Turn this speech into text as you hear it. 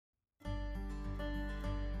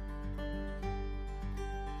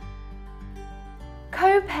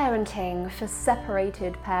Co-parenting for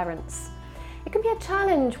separated parents. It can be a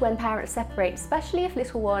challenge when parents separate, especially if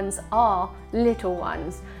little ones are little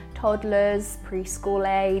ones, toddlers, preschool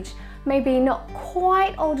age, maybe not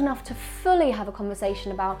quite old enough to fully have a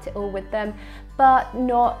conversation about it all with them, but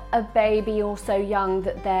not a baby or so young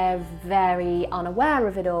that they're very unaware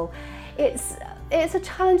of it all. It's a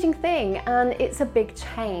challenging thing and it's a big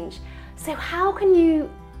change. So how can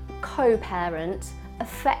you co-parent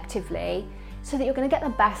effectively so that you're going to get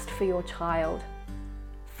the best for your child?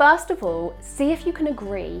 First of all, see if you can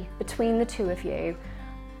agree between the two of you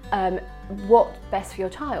what's best for your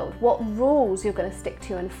child, what rules you're going to stick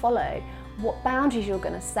to and follow, what boundaries you're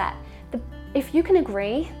going to set. If you can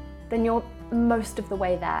agree, then you're most of the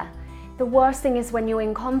way there. The worst thing is when you're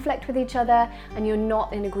in conflict with each other and you're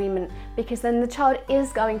not in agreement, because then the child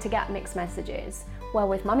is going to get mixed messages. Well,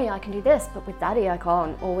 with mummy I can do this, but with daddy I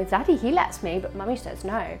can't. Or with daddy he lets me, but mummy says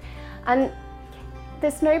no. And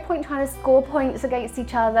there's no point trying to score points against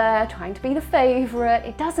each other, trying to be the favourite.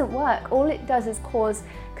 It doesn't work. All it does is cause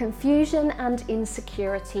confusion and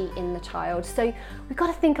insecurity in the child. So we've got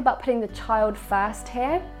to think about putting the child first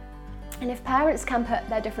here. And if parents can put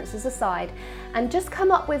their differences aside and just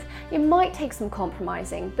come up with, it might take some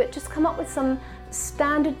compromising, but just come up with some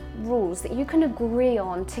standard rules that you can agree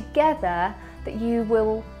on together that you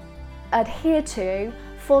will adhere to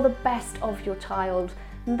for the best of your child.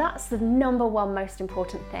 And that's the number one most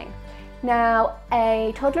important thing. Now,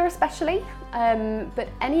 a toddler especially, but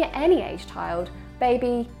any age child,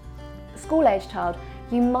 baby, school age child,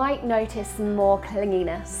 you might notice more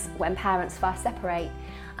clinginess when parents first separate.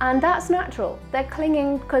 And that's natural. They're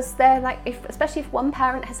clinging because they're like, especially if one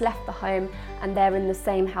parent has left the home and they're in the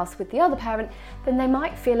same house with the other parent, then they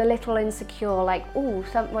might feel a little insecure, like, oh,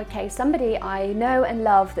 okay, somebody I know and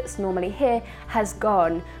love that's normally here has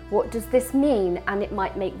gone. What does this mean? And it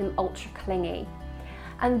might make them ultra clingy.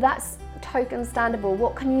 And that's totally understandable.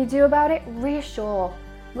 What can you do about it? Reassure,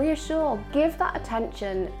 give that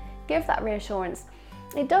attention, give that reassurance.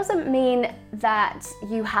 It doesn't mean that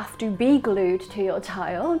you have to be glued to your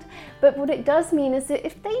child, but what it does mean is that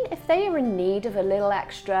if they are in need of a little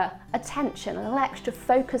extra attention, a little extra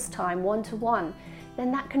focus time one-to-one,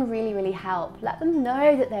 then that can really, really help. Let them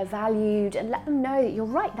know that they're valued and let them know that you're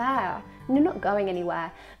right there and you're not going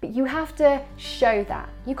anywhere. But you have to show that.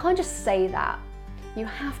 You can't just say that. You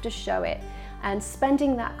have to show it. And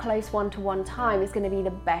spending that close one-to-one time is going to be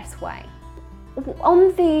the best way.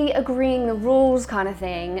 On the agreeing the rules kind of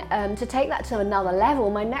thing, to take that to another level,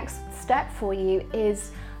 my next step for you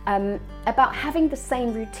is about having the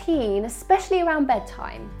same routine, especially around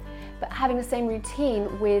bedtime, but having the same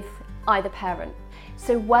routine with either parent.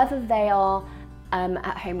 So whether they are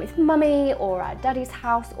at home with mummy or at daddy's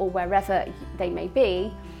house or wherever they may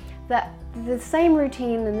be, that the same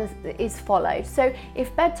routine is followed. So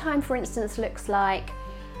if bedtime, for instance, looks like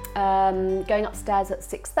going upstairs at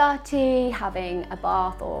 6:30, having a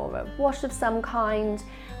bath or a wash of some kind,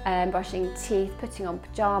 brushing teeth, putting on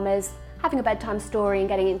pyjamas, having a bedtime story and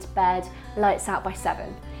getting into bed, lights out by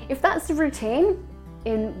 7. If that's the routine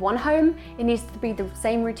in one home, it needs to be the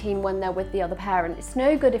same routine when they're with the other parent. It's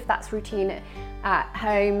no good if that's routine at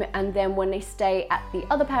home and then when they stay at the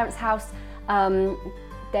other parent's house,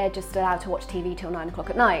 they're just allowed to watch TV till 9 o'clock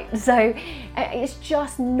at night. So it's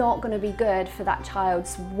just not going to be good for that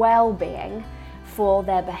child's well-being, for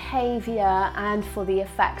their behaviour and for the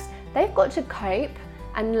effects. They've got to cope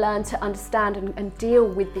and learn to understand and deal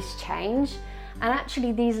with this change. And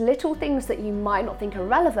actually these little things that you might not think are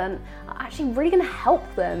relevant are actually really going to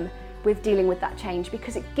help them with dealing with that change,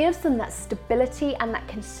 because it gives them that stability and that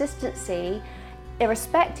consistency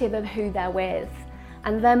irrespective of who they're with.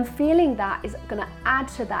 And them feeling that is going to add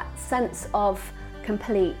to that sense of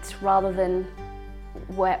complete rather than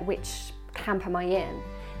which camp am I in.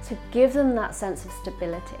 So give them that sense of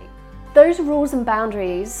stability. Those rules and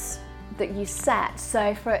boundaries that you set,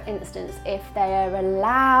 so for instance, if they are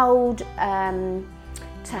allowed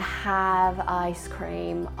to have ice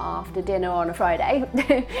cream after dinner on a Friday,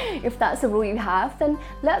 if that's the rule you have, then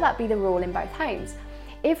let that be the rule in both homes.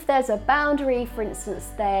 If there's a boundary, for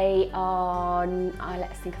instance, they are,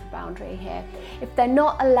 let's think of a boundary here. If they're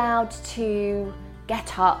not allowed to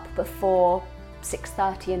get up before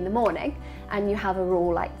 6:30 in the morning and you have a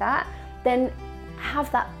rule like that, then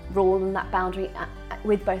have that rule and that boundary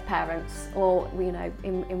with both parents, or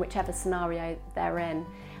in whichever scenario they're in.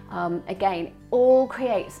 Again, all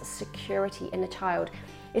creates security in the child.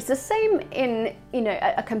 It's the same in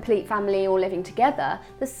a complete family all living together.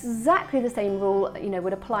 This exactly the same rule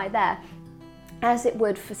would apply there as it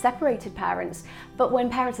would for separated parents. But when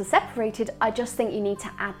parents are separated, I just think you need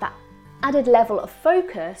to add that added level of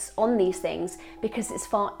focus on these things, because it's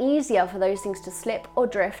far easier for those things to slip or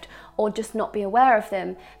drift or just not be aware of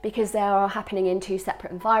them because they are happening in two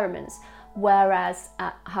separate environments. Whereas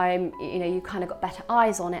at home, you kind of got better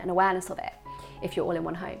eyes on it and awareness of it if you're all in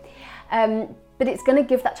one home. But it's going to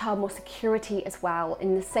give that child more security as well,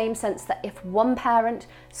 in the same sense that if one parent,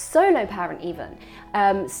 solo parent even,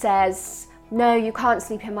 says, no, you can't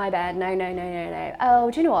sleep in my bed, no. Oh,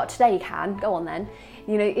 do you know what, today you can, go on then.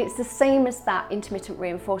 It's the same as that intermittent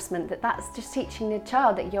reinforcement, that's just teaching the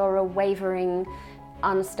child that you're a wavering,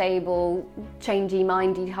 unstable, changey,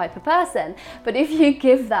 mindy type of person. But if you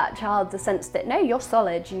give that child the sense that no, you're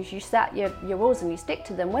solid, you set your rules and you stick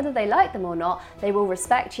to them, whether they like them or not, they will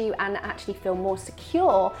respect you and actually feel more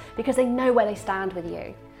secure because they know where they stand with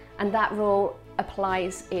you. And that rule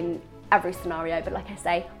applies in every scenario, but like I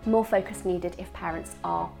say, more focus needed if parents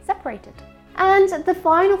are separated. And the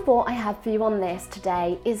final thought I have for you on this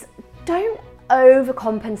today is, don't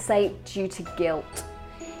overcompensate due to guilt.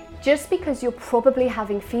 Just because you're probably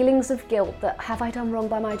having feelings of guilt that, have I done wrong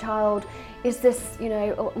by my child? Is this,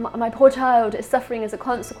 my poor child is suffering as a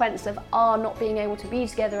consequence of our not being able to be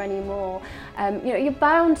together anymore. You're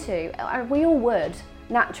bound to, we all would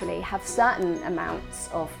naturally have certain amounts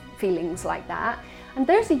of feelings like that. And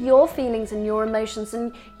those are your feelings and your emotions,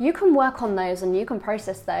 and you can work on those and you can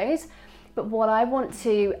process those. But what I want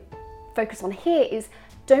to focus on here is,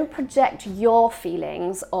 don't project your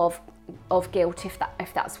feelings of guilt,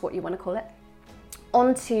 if that's what you want to call it,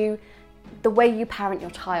 onto the way you parent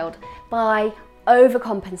your child by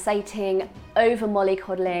overcompensating, over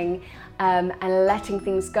mollycoddling, and letting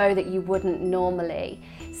things go that you wouldn't normally.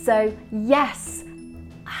 So yes,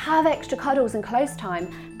 have extra cuddles and close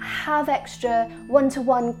time, have extra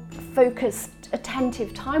one-to-one focused,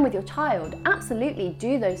 attentive time with your child. Absolutely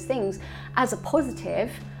do those things as a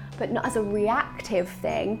positive, but not as a reactive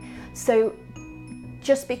thing. So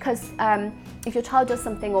just because if your child does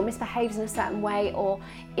something or misbehaves in a certain way or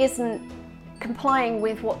isn't complying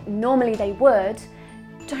with what normally they would,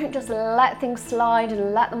 don't just let things slide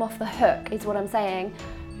and let them off the hook, is what I'm saying,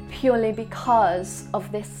 purely because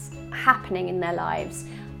of this happening in their lives.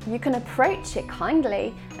 You can approach it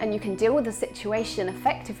kindly and you can deal with the situation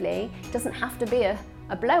effectively. It doesn't have to be a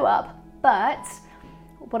blow up, but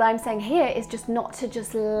what I'm saying here is just not to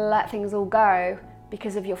just let things all go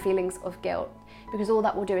because of your feelings of guilt, because all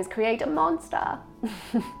that will do is create a monster.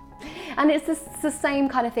 And it's the same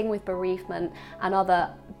kind of thing with bereavement and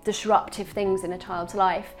other disruptive things in a child's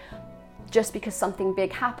life. Just because something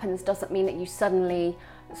big happens doesn't mean that you suddenly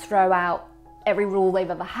throw out every rule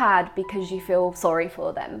they've ever had because you feel sorry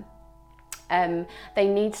for them. They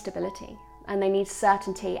need stability and they need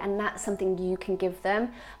certainty, and that's something you can give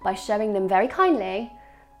them by showing them very kindly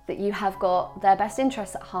that you have got their best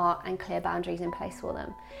interests at heart and clear boundaries in place for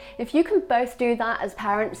them. If you can both do that as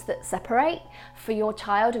parents that separate for your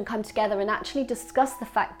child and come together and actually discuss the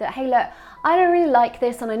fact that, hey look, I don't really like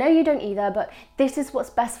this and I know you don't either, but this is what's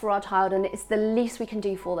best for our child and it's the least we can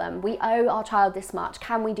do for them. We owe our child this much,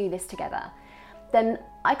 can we do this together? Then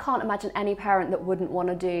I can't imagine any parent that wouldn't want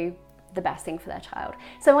to do the best thing for their child.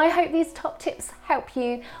 So I hope these top tips help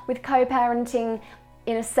you with co-parenting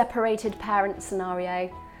in a separated parent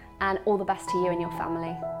scenario, and all the best to you and your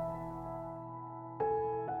family.